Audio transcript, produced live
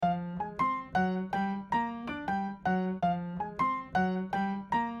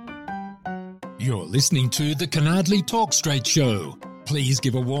You're listening to the Canardly Talk Straight Show. Please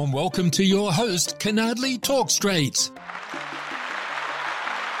give a warm welcome to your host, Canardly Talk Straight.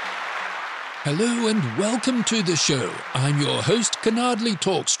 Hello and welcome to the show. I'm your host, Canardly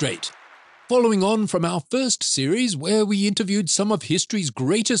Talk Straight. Following on from our first series where we interviewed some of history's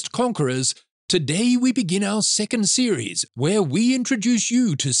greatest conquerors, today we begin our second series where we introduce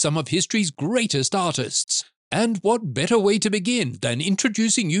you to some of history's greatest artists. And what better way to begin than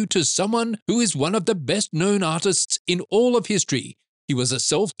introducing you to someone who is one of the best-known artists in all of history. He was a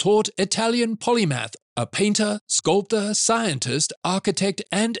self-taught Italian polymath, a painter, sculptor, scientist, architect,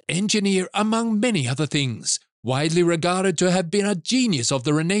 and engineer, among many other things. Widely regarded to have been a genius of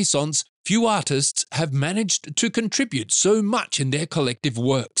the Renaissance, few artists have managed to contribute so much in their collective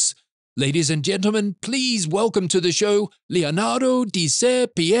works. Ladies and gentlemen, please welcome to the show Leonardo da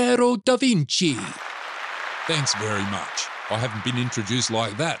Vinci. Thanks very much. I haven't been introduced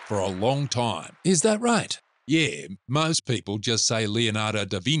like that for a long time. Is that right? Yeah, most people just say Leonardo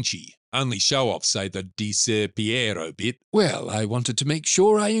da Vinci. Only show-offs say the Di Ser Piero bit. Well, I wanted to make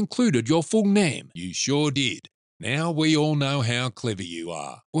sure I included your full name. You sure did. Now we all know how clever you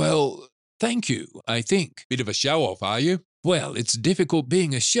are. Well, thank you, I think. Bit of a show-off, are you? Well, it's difficult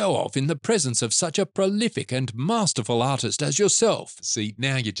being a show-off in the presence of such a prolific and masterful artist as yourself. See,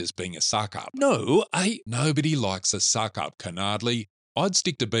 now you're just being a suck-up. No, Nobody likes a suck-up, Canardly. I'd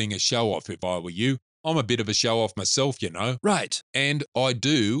stick to being a show-off if I were you. I'm a bit of a show-off myself, you know. Right. And I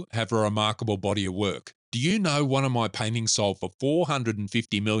do have a remarkable body of work. Do you know one of my paintings sold for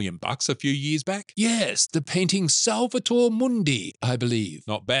 $450 million a few years back? Yes, the painting Salvator Mundi, I believe.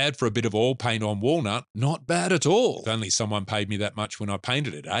 Not bad for a bit of oil paint on walnut. Not bad at all. If only someone paid me that much when I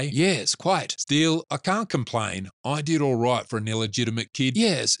painted it, eh? Yes, quite. Still, I can't complain. I did all right for an illegitimate kid.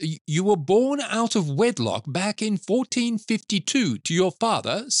 Yes, you were born out of wedlock back in 1452 to your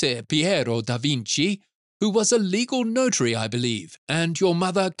father, Ser Piero da Vinci, who was a legal notary, I believe, and your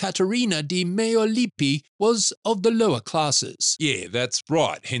mother, Caterina di Meolipi, was of the lower classes. Yeah, that's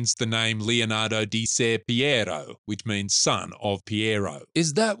right, hence the name Leonardo di Ser Piero, which means son of Piero.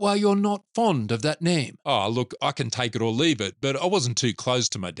 Is that why you're not fond of that name? Oh, look, I can take it or leave it, but I wasn't too close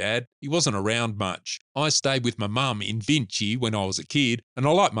to my dad. He wasn't around much. I stayed with my mum in Vinci when I was a kid, and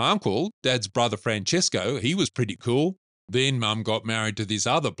I liked my uncle, Dad's brother Francesco. He was pretty cool. Then Mum got married to this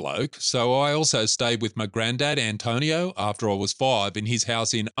other bloke, so I also stayed with my granddad Antonio after I was 5 in his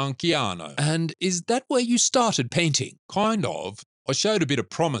house in Anciano. And is that where you started painting? Kind of. I showed a bit of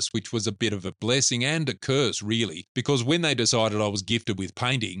promise, which was a bit of a blessing and a curse, really, because when they decided I was gifted with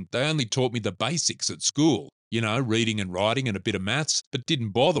painting, they only taught me the basics at school. You know, reading and writing and a bit of maths, but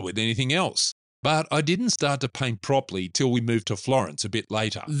didn't bother with anything else. But I didn't start to paint properly till we moved to Florence a bit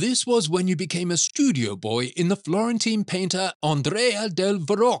later. This was when you became a studio boy in the Florentine painter Andrea del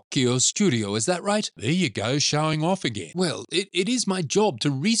Verrocchio's studio, is that right? There you go, showing off again. Well, it is my job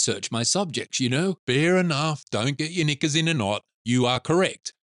to research my subjects, you know. Fair enough, don't get your knickers in a knot. You are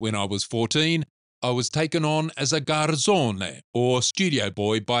correct. When I was 14, I was taken on as a garzone, or studio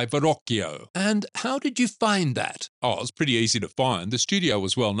boy by Verrocchio. And how did you find that? Oh, it was pretty easy to find. The studio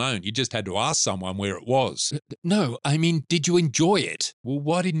was well known. You just had to ask someone where it was. No, I mean, did you enjoy it? Well,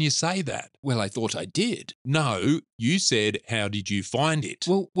 why didn't you say that? Well, I thought I did. No, you said, how did you find it?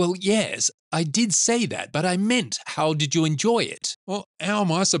 Well, yes, I did say that, but I meant, how did you enjoy it? Well, how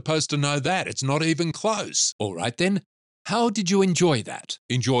am I supposed to know that? It's not even close. All right then. How did you enjoy that?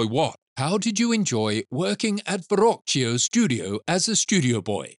 Enjoy what? How did you enjoy working at Verrocchio's studio as a studio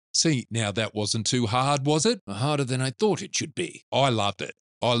boy? See, now that wasn't too hard, was it? Harder than I thought it should be. I loved it.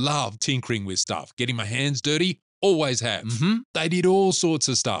 I love tinkering with stuff, getting my hands dirty, always have. They did all sorts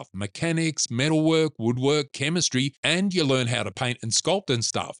of stuff, mechanics, metalwork, woodwork, chemistry, and you learn how to paint and sculpt and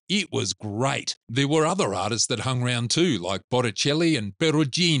stuff. It was great. There were other artists that hung around too, like Botticelli and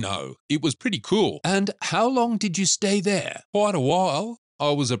Perugino. It was pretty cool. And how long did you stay there? Quite a while. I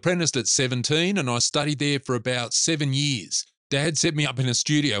was apprenticed at 17 and I studied there for about 7 years. Dad set me up in a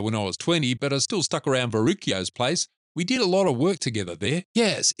studio when I was 20, but I still stuck around Verrocchio's place. We did a lot of work together there.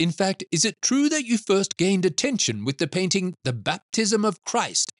 Yes, in fact, is it true that you first gained attention with the painting The Baptism of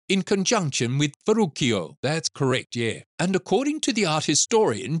Christ in conjunction with Verrocchio? That's correct, yeah. And according to the art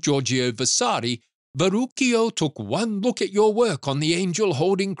historian Giorgio Vasari, Verrocchio took one look at your work on the angel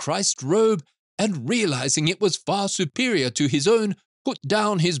holding Christ's robe and realizing it was far superior to his own, put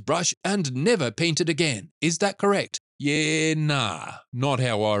down his brush and never painted again. Is that correct? Yeah, nah, not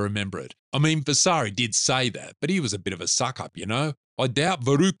how I remember it. I mean, Vasari did say that, but he was a bit of a suck-up, you know. I doubt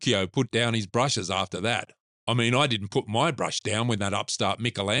Verrocchio put down his brushes after that. I mean, I didn't put my brush down when that upstart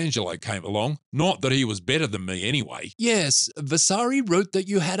Michelangelo came along. Not that he was better than me anyway. Yes, Vasari wrote that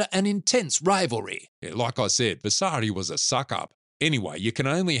you had an intense rivalry. Yeah, like I said, Vasari was a suck-up. Anyway, you can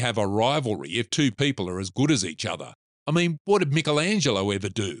only have a rivalry if two people are as good as each other. I mean, what did Michelangelo ever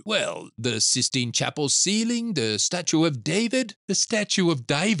do? Well, the Sistine Chapel ceiling, the statue of David. The statue of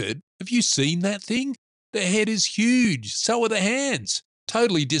David? Have you seen that thing? The head is huge, so are the hands.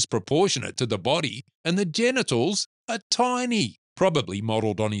 Totally disproportionate to the body, and the genitals are tiny. Probably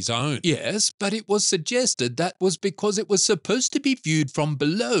modelled on his own. Yes, but it was suggested that was because it was supposed to be viewed from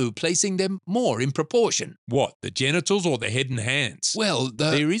below, placing them more in proportion. What, the genitals or the head and hands? Well,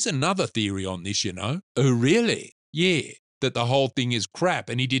 There is another theory on this, you know. Oh, really? Yeah, that the whole thing is crap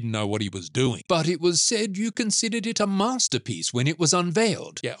and he didn't know what he was doing. But it was said you considered it a masterpiece when it was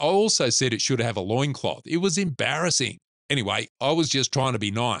unveiled. Yeah, I also said it should have a loincloth. It was embarrassing. Anyway, I was just trying to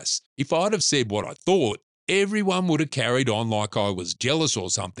be nice. If I'd have said what I thought, everyone would have carried on like I was jealous or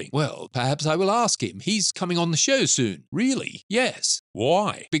something. Well, perhaps I will ask him. He's coming on the show soon. Really? Yes.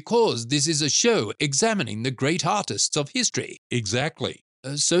 Why? Because this is a show examining the great artists of history. Exactly.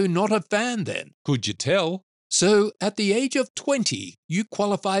 So not a fan then. Could you tell? So, at the age of 20, you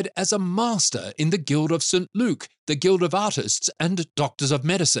qualified as a master in the Guild of St. Luke, the Guild of Artists and Doctors of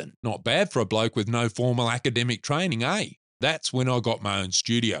Medicine. Not bad for a bloke with no formal academic training, eh? That's when I got my own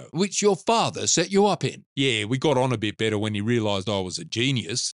studio. Which your father set you up in. Yeah, we got on a bit better when he realised I was a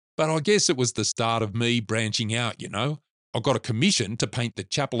genius. But I guess it was the start of me branching out, you know. I got a commission to paint the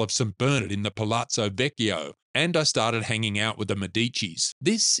Chapel of St. Bernard in the Palazzo Vecchio, and I started hanging out with the Medicis.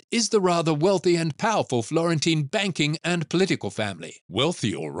 This is the rather wealthy and powerful Florentine banking and political family.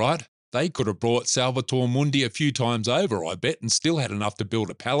 Wealthy, all right. They could have brought Salvator Mundi a few times over, I bet, and still had enough to build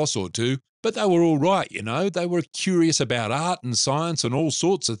a palace or two. But they were all right, you know. They were curious about art and science and all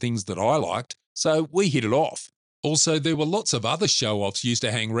sorts of things that I liked, so we hit it off. Also, there were lots of other show-offs used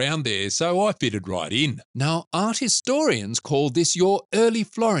to hang round there, so I fitted right in. Now, art historians call this your early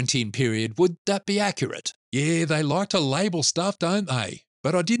Florentine period. Would that be accurate? Yeah, they like to label stuff, don't they?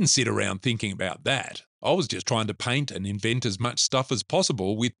 But I didn't sit around thinking about that. I was just trying to paint and invent as much stuff as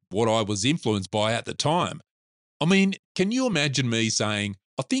possible with what I was influenced by at the time. I mean, can you imagine me saying,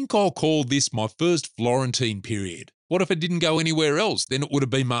 I think I'll call this my first Florentine period? What if it didn't go anywhere else? Then it would have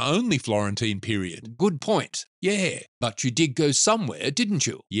been my only Florentine period. Good point. Yeah. But you did go somewhere, didn't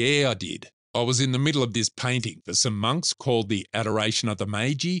you? Yeah, I did. I was in the middle of this painting for some monks called the Adoration of the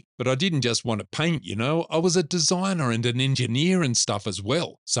Magi, but I didn't just want to paint, you know. I was a designer and an engineer and stuff as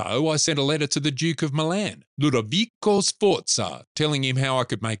well. So I sent a letter to the Duke of Milan, Ludovico Sforza, telling him how I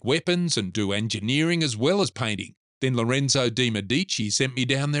could make weapons and do engineering as well as painting. Then Lorenzo de' Medici sent me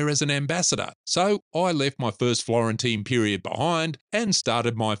down there as an ambassador. So I left my first Florentine period behind and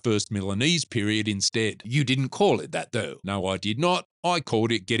started my first Milanese period instead. You didn't call it that, though. No, I did not. I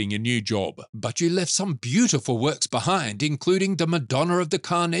called it getting a new job. But you left some beautiful works behind, including the Madonna of the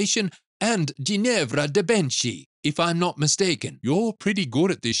Carnation and Ginevra de' Benci, if I'm not mistaken. You're pretty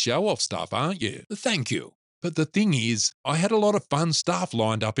good at this show-off stuff, aren't you? Thank you. But the thing is, I had a lot of fun stuff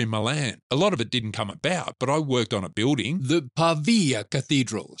lined up in Milan. A lot of it didn't come about, but I worked on a building. The Pavia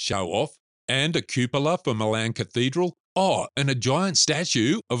Cathedral. Show off. And a cupola for Milan Cathedral. Oh, and a giant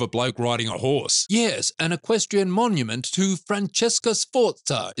statue of a bloke riding a horse. Yes, an equestrian monument to Francesco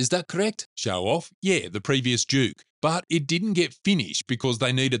Sforza, is that correct? Show off? Yeah, the previous duke. But it didn't get finished because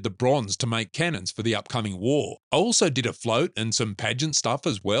they needed the bronze to make cannons for the upcoming war. I also did a float and some pageant stuff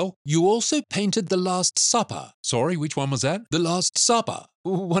as well. You also painted The Last Supper. Sorry, which one was that? The Last Supper,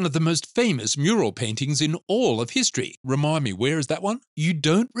 one of the most famous mural paintings in all of history. Remind me, where is that one? You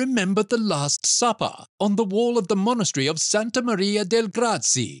don't remember The Last Supper on the wall of the monastery of Santa Maria del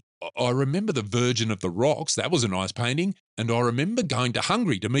Grazie. I remember the Virgin of the Rocks, that was a nice painting, and I remember going to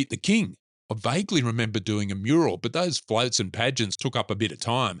Hungary to meet the king. I vaguely remember doing a mural, but those floats and pageants took up a bit of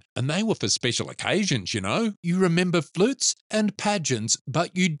time, and they were for special occasions, you know. You remember floats and pageants,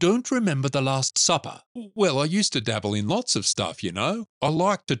 but you don't remember The Last Supper. Well, I used to dabble in lots of stuff, you know. I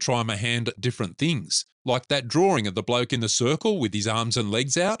like to try my hand at different things, like that drawing of the bloke in the circle with his arms and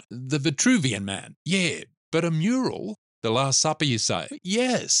legs out. The Vitruvian Man. Yeah, but a mural? The Last Supper, you say?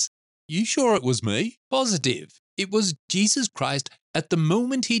 Yes. You sure it was me? Positive. It was Jesus Christ at the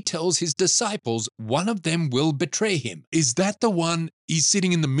moment he tells his disciples one of them will betray him. Is that the one he's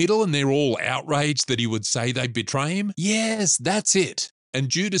sitting in the middle and they're all outraged that he would say they'd betray him? Yes, that's it. And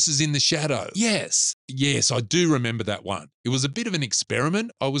Judas is in the shadow. Yes. Yes, I do remember that one. It was a bit of an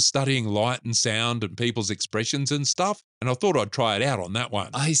experiment. I was studying light and sound and people's expressions and stuff, and I thought I'd try it out on that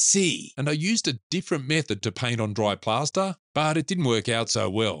one. I see. And I used a different method to paint on dry plaster, but it didn't work out so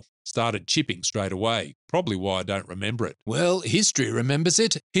well. Started chipping straight away, probably why I don't remember it. Well, history remembers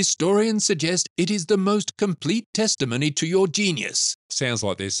it. Historians suggest it is the most complete testimony to your genius. Sounds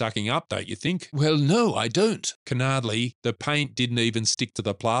like they're sucking up, don't you think? Well, no, I don't. Canardly, the paint didn't even stick to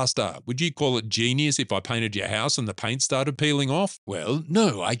the plaster. Would you call it genius if I painted your house and the paint started peeling off? Well,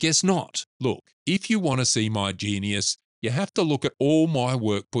 no, I guess not. Look, if you want to see my genius, you have to look at all my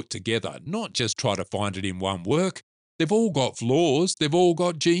work put together, not just try to find it in one work. They've all got flaws, they've all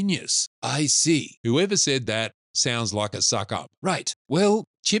got genius. I see. Whoever said that sounds like a suck-up. Right. Well,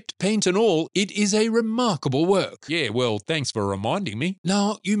 chipped paint and all, it is a remarkable work. Yeah, well, thanks for reminding me.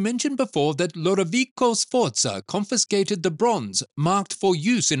 Now, you mentioned before that Lodovico Sforza confiscated the bronze marked for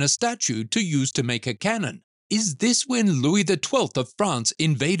use in a statue to use to make a cannon. Is this when Louis XII of France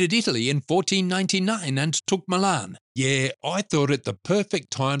invaded Italy in 1499 and took Milan? Yeah, I thought it the perfect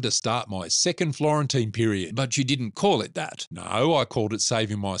time to start my second Florentine period. But you didn't call it that. No, I called it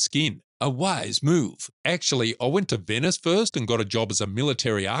saving my skin. A wise move. Actually, I went to Venice first and got a job as a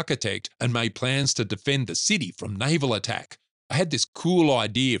military architect and made plans to defend the city from naval attack. I had this cool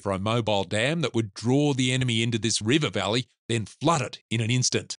idea for a mobile dam that would draw the enemy into this river valley, then flood it in an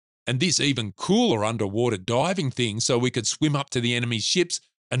instant. And this even cooler underwater diving thing so we could swim up to the enemy's ships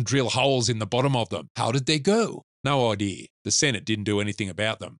and drill holes in the bottom of them. How did they go? No idea. The Senate didn't do anything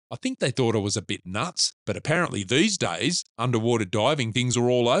about them. I think they thought I was a bit nuts, but apparently these days, underwater diving things are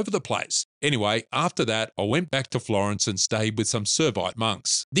all over the place. Anyway, after that, I went back to Florence and stayed with some Servite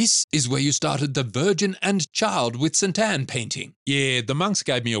monks. This is where you started the Virgin and Child with St. Anne painting. Yeah, the monks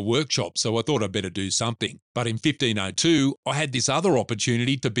gave me a workshop, so I thought I'd better do something. But in 1502, I had this other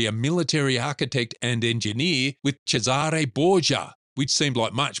opportunity to be a military architect and engineer with Cesare Borgia, which seemed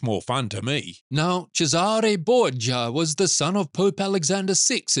like much more fun to me. Now, Cesare Borgia was the son of Pope Alexander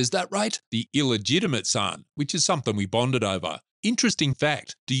VI, is that right? The illegitimate son, which is something we bonded over. Interesting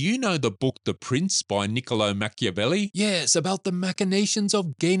fact, do you know the book The Prince by Niccolo Machiavelli? Yes, about the machinations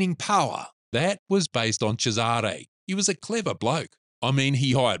of gaining power. That was based on Cesare. He was a clever bloke. I mean,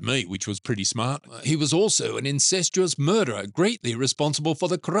 he hired me, which was pretty smart. He was also an incestuous murderer, greatly responsible for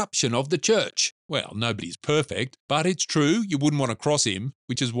the corruption of the church. Well, nobody's perfect, but it's true you wouldn't want to cross him,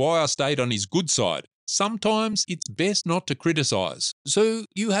 which is why I stayed on his good side. Sometimes it's best not to criticise. So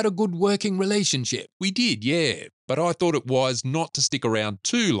you had a good working relationship? We did, yeah, but I thought it wise not to stick around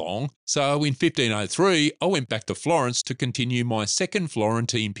too long, so in 1503 I went back to Florence to continue my second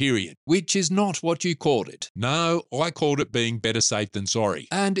Florentine period. Which is not what you called it. No, I called it being better safe than sorry.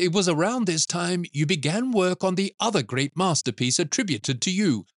 And it was around this time you began work on the other great masterpiece attributed to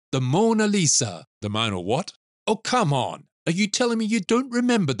you, the Mona Lisa. The Mona what? Oh, come on. Are you telling me you don't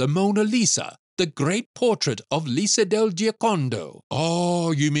remember the Mona Lisa? The great portrait of Lisa del Giocondo.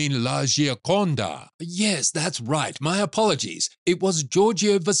 Oh, you mean La Gioconda? Yes, that's right. My apologies. It was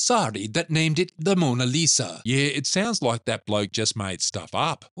Giorgio Vasari that named it the Mona Lisa. Yeah, it sounds like that bloke just made stuff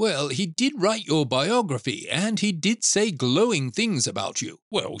up. Well, he did write your biography, and he did say glowing things about you.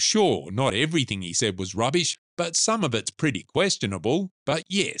 Well, sure, not everything he said was rubbish, but some of it's pretty questionable. But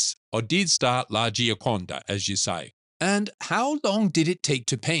yes, I did start La Gioconda, as you say. And how long did it take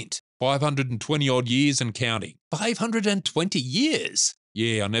to paint? 520 odd years and counting. 520 years?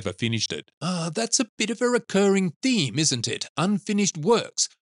 Yeah, I never finished it. That's a bit of a recurring theme, isn't it? Unfinished works.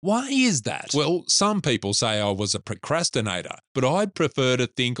 Why is that? Well, some people say I was a procrastinator, but I'd prefer to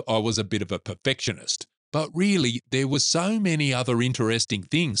think I was a bit of a perfectionist. But really, there were so many other interesting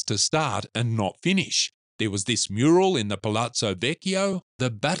things to start and not finish. There was this mural in the Palazzo Vecchio.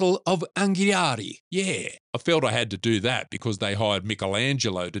 The Battle of Anghiari. Yeah, I felt I had to do that because they hired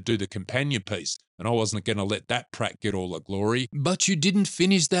Michelangelo to do the companion piece, and I wasn't going to let that prat get all the glory. But you didn't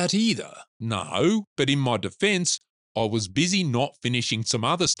finish that either. No, but in my defence, I was busy not finishing some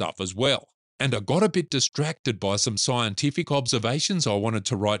other stuff as well. And I got a bit distracted by some scientific observations I wanted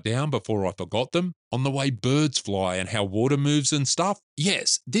to write down before I forgot them, on the way birds fly and how water moves and stuff.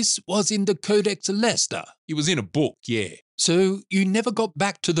 Yes, this was in the Codex Leicester. It was in a book, yeah. So you never got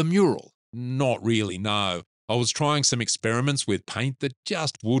back to the mural? Not really, no. I was trying some experiments with paint that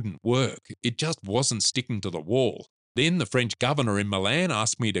just wouldn't work. It just wasn't sticking to the wall. Then the French governor in Milan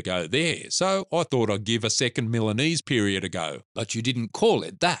asked me to go there, so I thought I'd give a second Milanese period a go. But you didn't call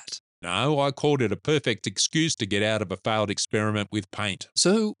it that. No, I called it a perfect excuse to get out of a failed experiment with paint.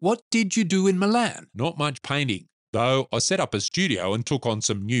 So what did you do in Milan? Not much painting, though I set up a studio and took on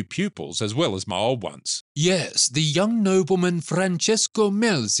some new pupils as well as my old ones. Yes, the young nobleman Francesco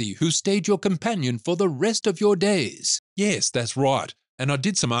Melzi, who stayed your companion for the rest of your days. Yes, that's right. And I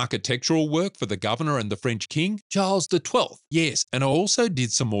did some architectural work for the governor and the French king. Charles XII. Yes, and I also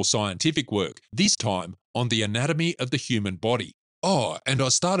did some more scientific work, this time on the anatomy of the human body. Oh, and I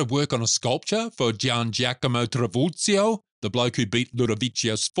started work on a sculpture for Gian Giacomo Trivulzio, the bloke who beat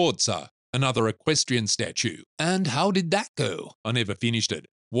Ludovico Sforza, another equestrian statue. And how did that go? I never finished it.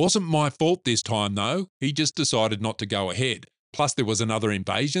 Wasn't my fault this time, though. He just decided not to go ahead. Plus, there was another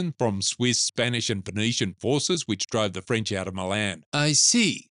invasion from Swiss, Spanish and Venetian forces which drove the French out of Milan. I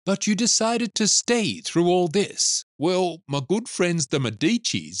see. But you decided to stay through all this. Well, my good friends the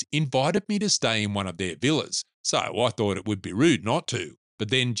Medicis invited me to stay in one of their villas, so I thought it would be rude not to. But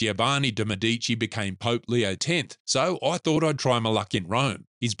then Giovanni de' Medici became Pope Leo X, so I thought I'd try my luck in Rome.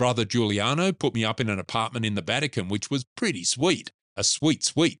 His brother Giuliano put me up in an apartment in the Vatican, which was pretty sweet. A sweet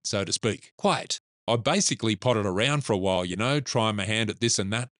suite, so to speak. Quite. I basically potted around for a while, trying my hand at this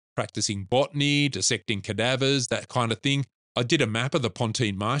and that, practicing botany, dissecting cadavers, that kind of thing. I did a map of the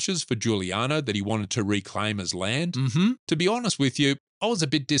Pontine Marshes for Giuliano that he wanted to reclaim as land. To be honest with you, I was a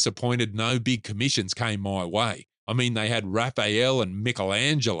bit disappointed no big commissions came my way. I mean, they had Raphael and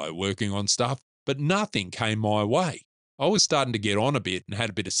Michelangelo working on stuff, but nothing came my way. I was starting to get on a bit and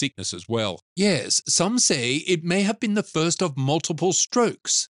had a bit of sickness as well. Yes, some say it may have been the first of multiple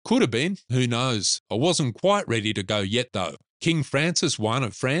strokes. Could have been, who knows. I wasn't quite ready to go yet though. King Francis I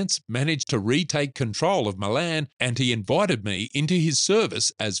of France managed to retake control of Milan and he invited me into his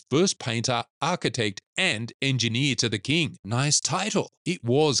service as first painter, architect and engineer to the king. Nice title. It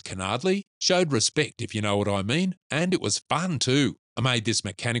was, Canardly. Showed respect, if you know what I mean. And it was fun too. I made this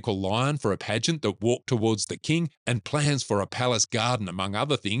mechanical lion for a pageant that walked towards the king and plans for a palace garden, among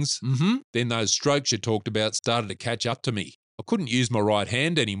other things. Then those strokes you talked about started to catch up to me. I couldn't use my right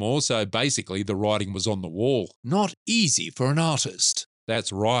hand anymore, so basically the writing was on the wall. Not easy for an artist.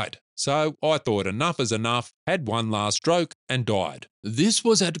 That's right. So I thought enough is enough, had one last stroke and died. This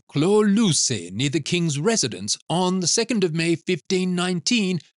was at Clos Luce, near the king's residence, on the 2nd of May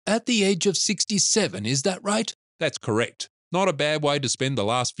 1519, at the age of 67, is that right? That's correct. Not a bad way to spend the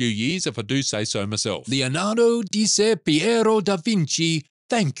last few years, if I do say so myself. Leonardo da Vinci,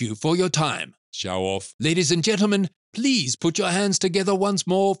 thank you for your time. Show off. Ladies and gentlemen, please put your hands together once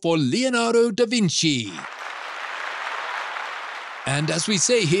more for Leonardo da Vinci. And as we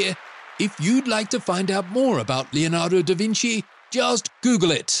say here, if you'd like to find out more about Leonardo da Vinci, just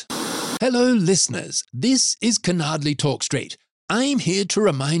Google it. Hello, listeners. This is Canardly Talk Straight. I'm here to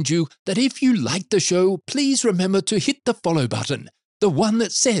remind you that if you like the show, please remember to hit the follow button, the one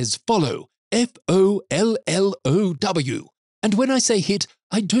that says follow, FOLLOW. And when I say hit,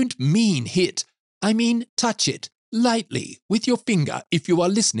 I don't mean hit. I mean touch it, lightly, with your finger if you are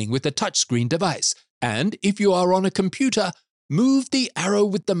listening with a touchscreen device. And if you are on a computer, move the arrow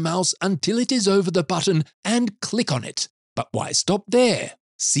with the mouse until it is over the button and click on it. But why stop there?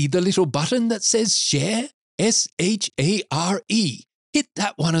 See the little button that says share? SHARE. Hit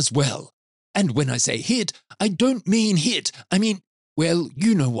that one as well. And when I say hit, I don't mean hit. I mean, well,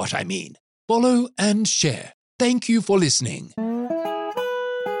 you know what I mean. Follow and share. Thank you for listening.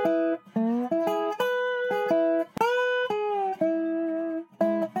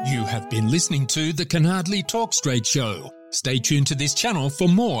 You have been listening to the Canardly Talk Straight Show. Stay tuned to this channel for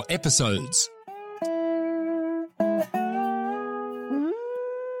more episodes.